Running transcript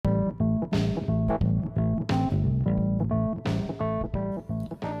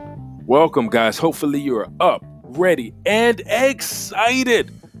Welcome, guys. Hopefully, you're up, ready, and excited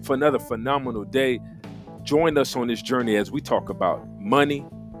for another phenomenal day. Join us on this journey as we talk about money,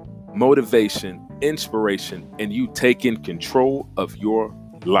 motivation, inspiration, and you taking control of your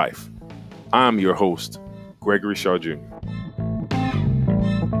life. I'm your host, Gregory Shaw Jr.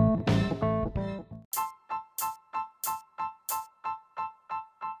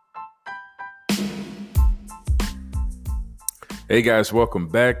 Hey guys, welcome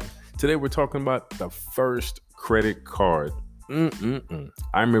back. Today we're talking about the first credit card. I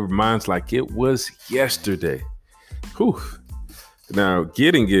remember mine's like it was yesterday. Whew. Now,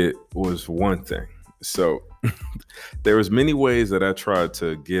 getting it was one thing. So there was many ways that I tried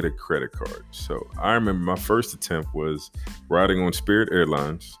to get a credit card. So I remember my first attempt was riding on Spirit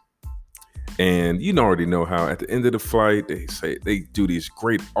Airlines. And you already know how at the end of the flight, they do these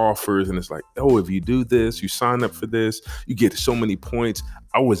great offers. And it's like, oh, if you do this, you sign up for this, you get so many points.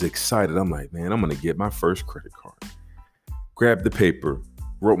 I was excited. I'm like, man, I'm going to get my first credit card. Grabbed the paper,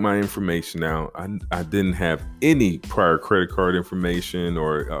 wrote my information down. I didn't have any prior credit card information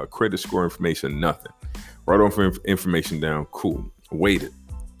or credit score information, nothing. Wrote all information down. Cool. Waited.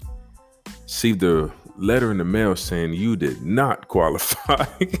 See the letter in the mail saying you did not qualify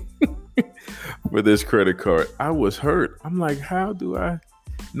for this credit card. I was hurt. I'm like, how do I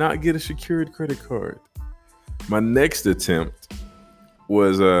not get a secured credit card? My next attempt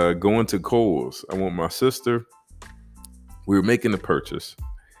was going to Kohl's. I want my sister. We were making a purchase.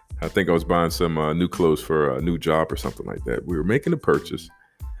 I think I was buying some new clothes for a new job or something like that. We were making a purchase,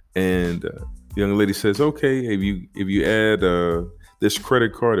 and the young lady says, "Okay, if you add this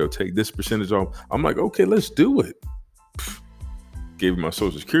credit card, it'll take this percentage off." I'm like, "Okay, let's do it." Gave her my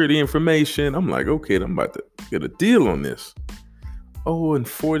social security information. I'm like, okay, I'm about to get a deal on this. Oh,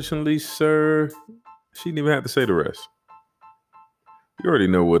 unfortunately, sir, she didn't even have to say the rest. You already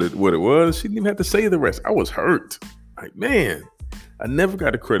know what it was. She didn't even have to say the rest. I was hurt. Like, man, I never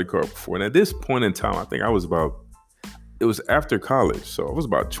got a credit card before. And at this point in time, I think it was after college. So I was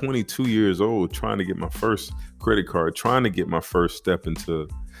about 22 years old trying to get my first credit card, trying to get my first step into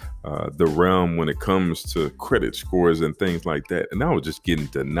the realm when it comes to credit scores and things like that. And I was just getting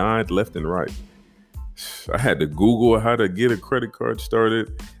denied left and right. I had to Google how to get a credit card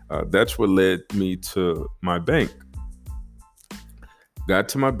started. That's what led me to my bank. Got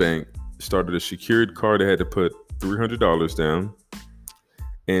to my bank, started a secured card. I had to put $300 down.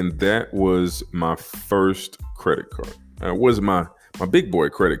 And that was my first credit card. It wasn't my big boy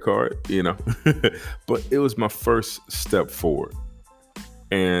credit card, but it was my first step forward.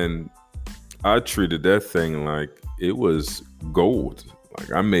 And I treated that thing like it was gold.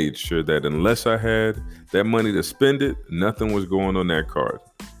 Like I made sure that unless I had that money to spend it, nothing was going on that card.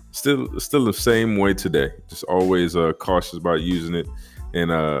 Still the same way today. Just always cautious about using it.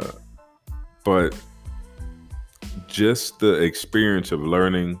 And but just the experience of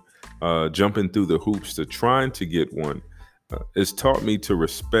learning, jumping through the hoops to trying to get one, it's taught me to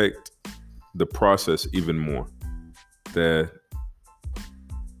respect the process even more. That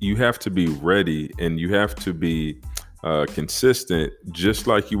you have to be ready and you have to be consistent, just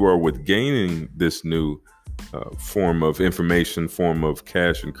like you are with gaining this new form of information, form of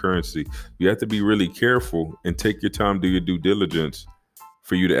cash and currency. You have to be really careful and take your time, do your due diligence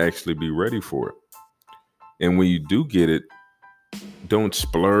for you to actually be ready for it. And when you do get it, don't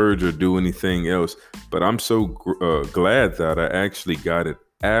splurge or do anything else. But I'm so glad that I actually got it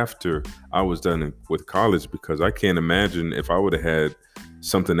after I was done with college, because I can't imagine if I would have had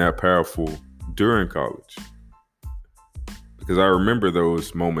something that powerful during college. Because I remember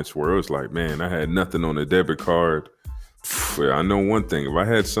those moments where it was like, man, I had nothing on a debit card. I know one thing, if I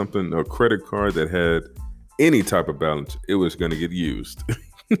had a credit card that had any type of balance, it was going to get used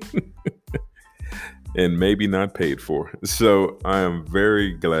and maybe not paid for. So I am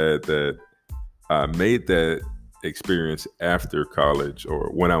very glad that I made that experience after college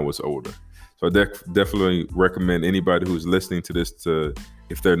or when I was older. So I definitely recommend anybody who's listening to this to,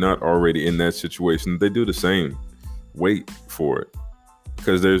 if they're not already in that situation, they do the same. Wait for it,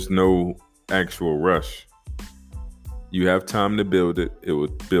 because there's no actual rush. You have time to build it. It will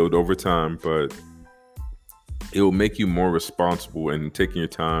build over time, but it will make you more responsible and taking your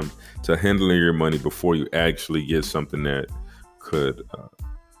time to handling your money before you actually get something that could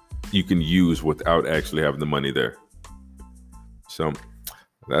you can use without actually having the money there. So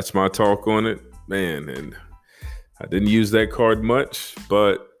that's my talk on it, man. And I didn't use that card much,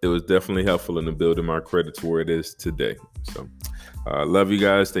 but it was definitely helpful in building my credit to where it is today. So I love you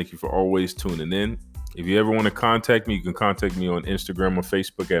guys. Thank you for always tuning in. If you ever want to contact me, you can contact me on Instagram or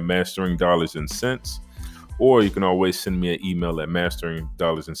Facebook at Mastering Dollars and Cents. or you can always send me an email at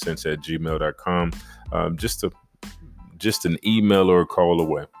masteringdollarsandcents@gmail.com. Just an email or a call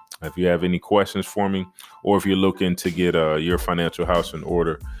away. If you have any questions for me, or if you're looking to get your financial house in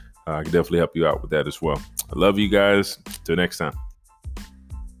order, I can definitely help you out with that as well. I love you guys. Till next time.